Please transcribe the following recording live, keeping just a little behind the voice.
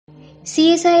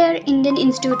CSIR-Indian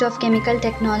Institute of Chemical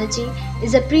Technology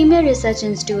is a premier research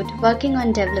institute working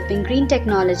on developing green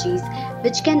technologies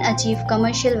which can achieve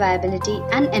commercial viability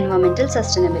and environmental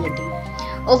sustainability.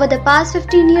 Over the past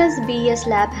 15 years, BES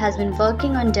Lab has been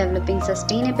working on developing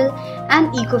sustainable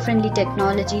and eco-friendly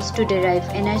technologies to derive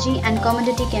energy and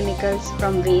commodity chemicals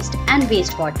from waste and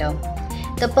wastewater.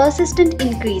 The persistent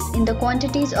increase in the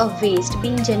quantities of waste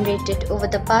being generated over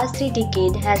the past 3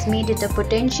 decades has made it a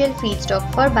potential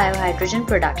feedstock for biohydrogen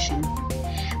production.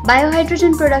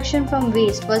 Biohydrogen production from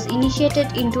waste was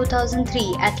initiated in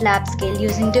 2003 at lab scale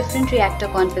using different reactor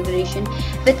configuration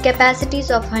with capacities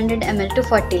of 100 ml to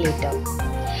 40 liter.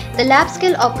 The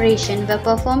lab-scale operations were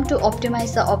performed to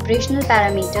optimize the operational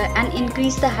parameter and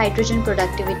increase the hydrogen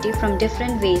productivity from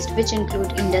different waste which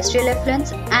include industrial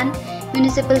effluents and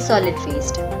municipal solid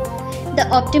waste. The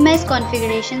optimized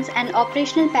configurations and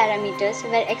operational parameters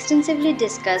were extensively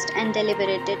discussed and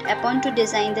deliberated upon to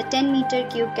design the 10 meter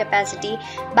cube capacity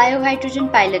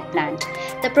Biohydrogen pilot plant.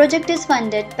 The project is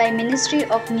funded by Ministry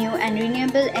of New and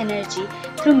Renewable Energy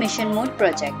through Mission Mode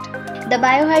project. The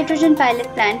Biohydrogen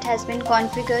pilot plant has been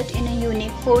configured in a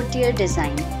unique 4-tier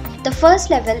design. The first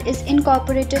level is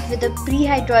incorporated with a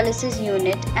pre-hydrolysis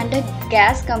unit and a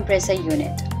gas compressor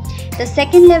unit. The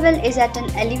second level is at an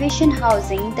elevation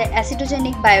housing the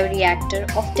acidogenic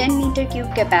bioreactor of 10 meter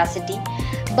cube capacity,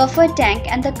 buffer tank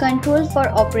and the control for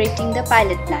operating the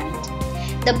pilot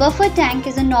plant. The buffer tank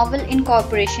is a novel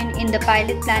incorporation in the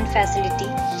pilot plant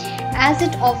facility as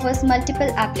it offers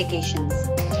multiple applications.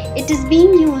 It is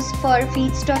being used for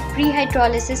feedstock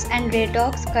pre-hydrolysis and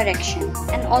redox correction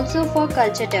and also for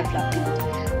culture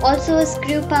development. Also a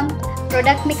screw pump,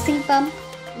 product mixing pump,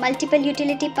 multiple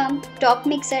utility pump, top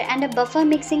mixer and a buffer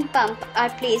mixing pump are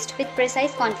placed with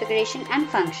precise configuration and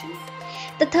function.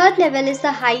 The third level is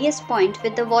the highest point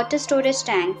with the water storage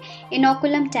tank,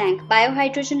 inoculum tank,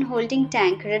 biohydrogen holding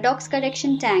tank, redox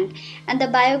correction tank and the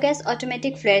biogas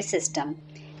automatic flare system.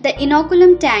 The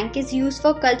inoculum tank is used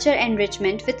for culture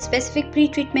enrichment with specific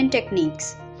pre-treatment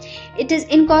techniques. It is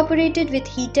incorporated with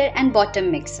heater and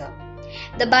bottom mixer.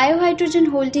 The biohydrogen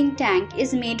holding tank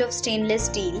is made of stainless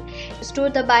steel to store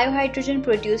the biohydrogen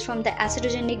produced from the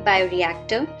acidogenic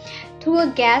bioreactor through a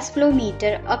gas flow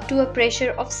meter up to a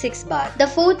pressure of 6 bar. The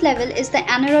fourth level is the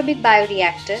anaerobic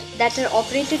bioreactor that are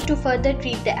operated to further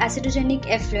treat the acidogenic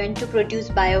effluent to produce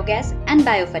biogas and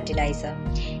biofertilizer,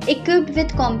 equipped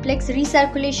with complex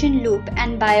recirculation loop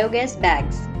and biogas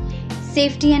bags.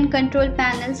 Safety and control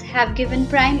panels have given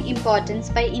prime importance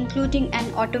by including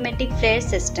an automatic flare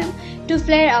system to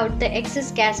flare out the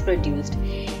excess gas produced,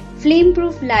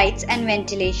 flame-proof lights and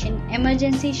ventilation,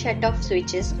 emergency shut-off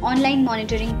switches, online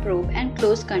monitoring probe and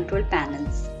closed control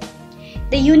panels.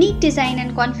 The unique design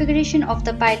and configuration of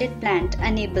the pilot plant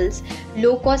enables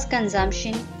low-cost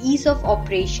consumption, ease of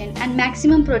operation and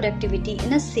maximum productivity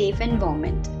in a safe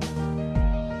environment.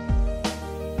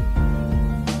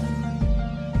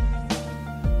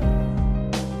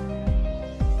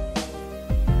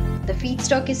 The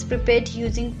feedstock is prepared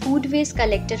using food waste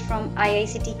collected from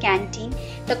IICT canteen.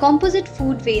 The composite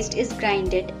food waste is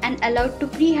grinded and allowed to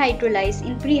pre-hydrolyze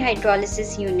in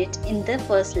pre-hydrolysis unit in the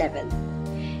first level.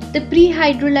 The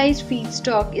pre-hydrolyzed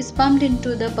feedstock is pumped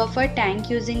into the buffer tank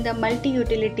using the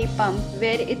multi-utility pump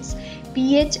where its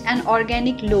pH and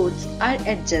organic loads are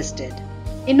adjusted.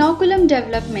 Inoculum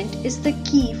development is the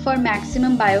key for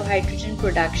maximum biohydrogen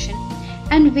production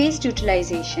and waste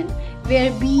utilization,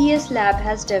 where BES Lab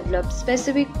has developed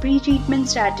specific pre-treatment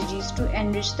strategies to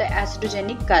enrich the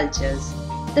acidogenic cultures.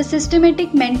 The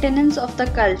systematic maintenance of the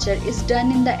culture is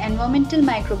done in the Environmental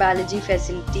Microbiology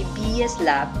Facility BES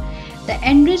Lab. The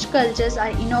enriched cultures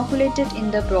are inoculated in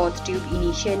the broth tube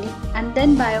initially and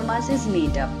then biomass is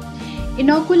made up.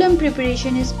 Inoculum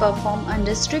preparation is performed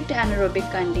under strict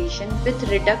anaerobic conditions with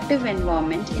reductive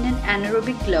environment in an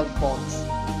anaerobic glove box.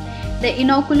 The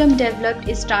inoculum developed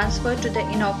is transferred to the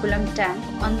inoculum tank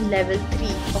on level 3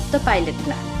 of the pilot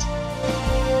plant.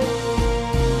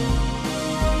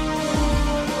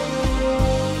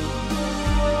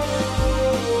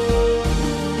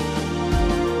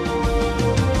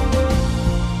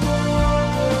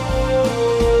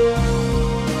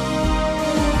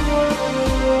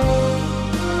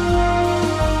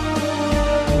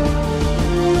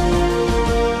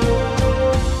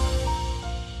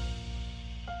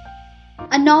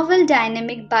 A novel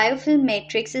dynamic biofilm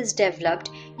matrix is developed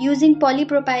using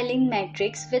polypropylene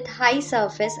matrix with high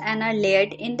surface and are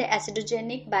layered in the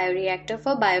acidogenic bioreactor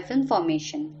for biofilm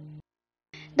formation.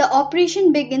 The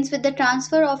operation begins with the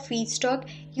transfer of feedstock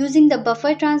using the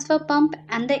buffer transfer pump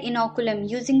and the inoculum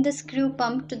using the screw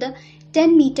pump to the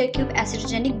 10 meter cube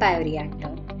acidogenic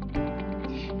bioreactor.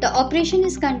 The operation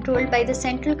is controlled by the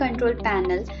central control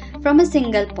panel from a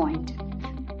single point.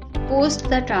 Post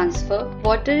the transfer,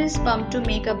 water is pumped to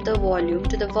make up the volume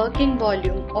to the working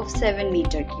volume of 7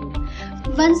 meter cube.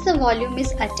 Once the volume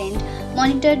is attained,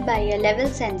 monitored by a level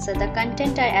sensor, the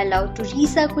content are allowed to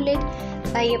recirculate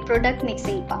by a product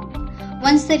mixing pump.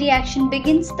 Once the reaction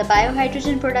begins, the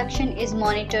biohydrogen production is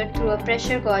monitored through a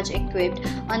pressure gauge equipped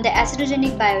on the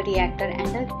acidogenic bioreactor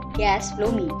and a gas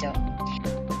flow meter.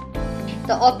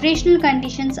 The operational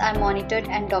conditions are monitored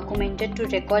and documented to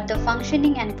record the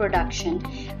functioning and production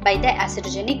by the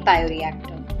acidogenic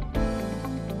bioreactor.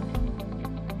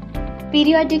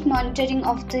 Periodic monitoring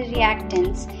of the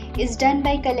reactants is done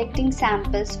by collecting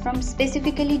samples from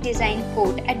specifically designed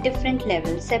port at different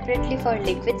levels separately for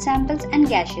liquid samples and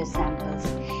gaseous samples.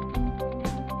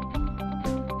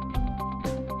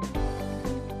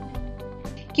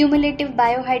 Cumulative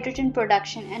biohydrogen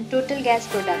production and total gas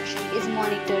production is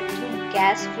monitored through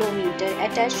gas flow meter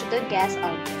attached to the gas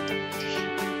outlet.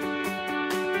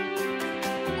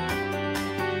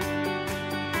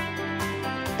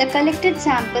 The collected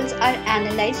samples are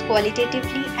analyzed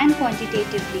qualitatively and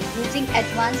quantitatively using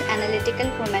advanced analytical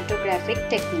chromatographic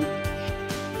technique.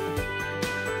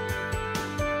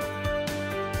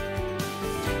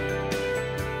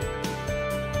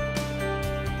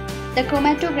 The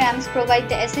chromatograms provide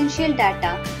the essential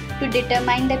data to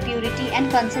determine the purity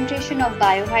and concentration of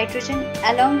biohydrogen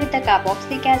along with the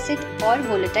carboxylic acid or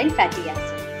volatile fatty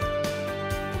acids.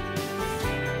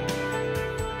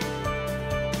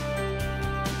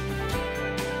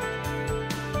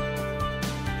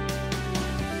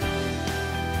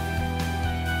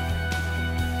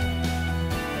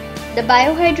 The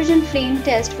biohydrogen flame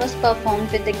test was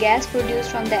performed with the gas produced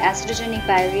from the acidogenic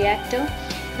bioreactor,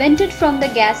 vented from the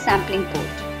gas sampling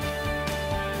port.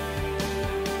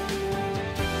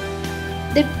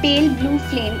 The pale blue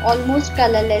flame, almost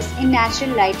colorless in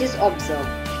natural light, is observed.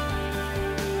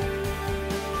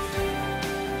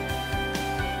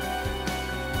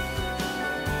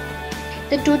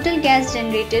 The total gas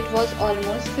generated was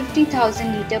almost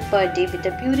 50,000 liters per day with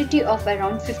a purity of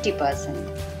around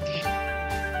 50%.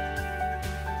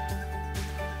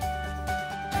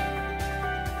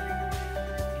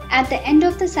 At the end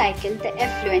of the cycle, the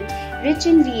effluent, rich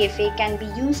in VFA, can be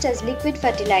used as liquid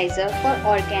fertilizer for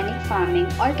organic farming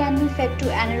or can be fed to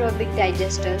anaerobic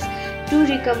digesters to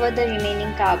recover the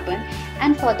remaining carbon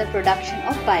and for the production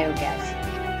of biogas.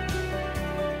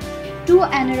 Two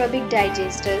anaerobic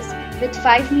digesters with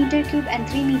 5 meter cube and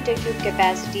 3 meter cube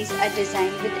capacities are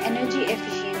designed with energy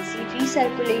efficiency,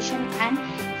 recirculation and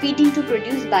feeding to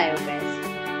produce biogas.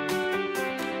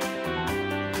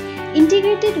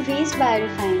 Integrated Waste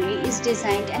Biorefinery is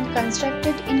designed and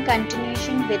constructed in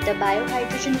continuation with the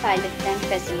Biohydrogen Pilot Plant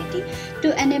facility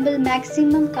to enable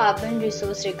maximum carbon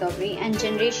resource recovery and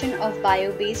generation of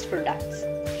biobased products.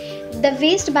 The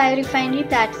Waste Biorefinery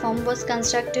Platform was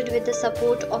constructed with the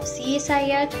support of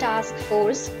CSIR Task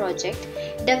Force Project,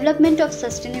 Development of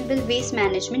Sustainable Waste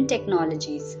Management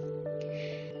Technologies.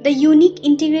 The unique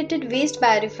integrated waste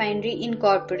biorefinery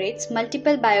incorporates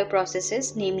multiple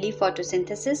bioprocesses, namely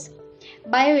photosynthesis,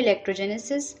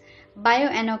 bioelectrogenesis,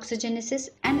 bioanoxygenesis,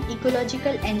 and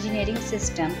ecological engineering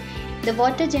system. The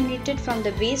water generated from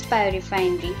the waste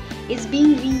biorefinery is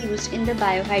being reused in the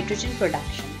biohydrogen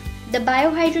production. The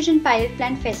Biohydrogen Pilot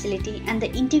Plant facility and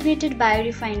the integrated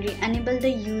biorefinery enable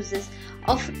the uses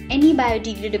of any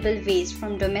biodegradable waste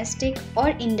from domestic or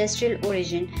industrial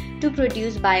origin to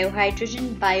produce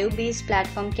biohydrogen, bio-based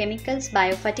platform chemicals,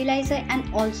 biofertilizer,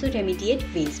 and also remediate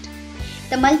waste.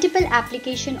 The multiple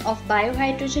application of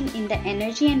biohydrogen in the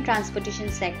energy and transportation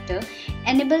sector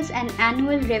enables an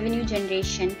annual revenue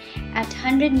generation at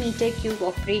 100 meter cube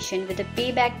operation with a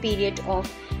payback period of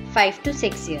 5 to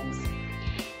 6 years.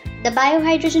 The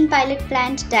Biohydrogen Pilot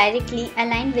Plant directly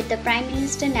aligned with the Prime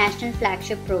Minister National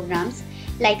Flagship Programs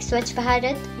like Swachh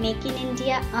Bharat, Make in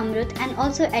India, Amrut, and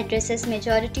also addresses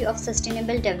majority of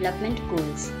sustainable development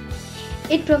goals.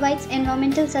 It provides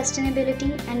environmental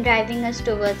sustainability and driving us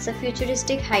towards a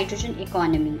futuristic hydrogen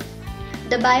economy.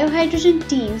 The Biohydrogen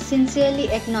team sincerely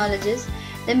acknowledges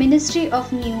the Ministry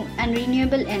of New and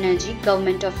Renewable Energy,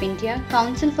 Government of India,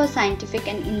 Council for Scientific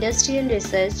and Industrial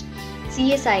Research,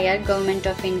 CSIR, Government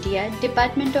of India,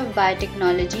 Department of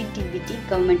Biotechnology, DBT,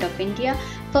 Government of India,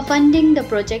 for funding the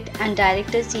project and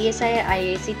Director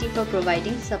CSIR-IICT for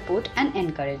providing support and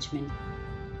encouragement.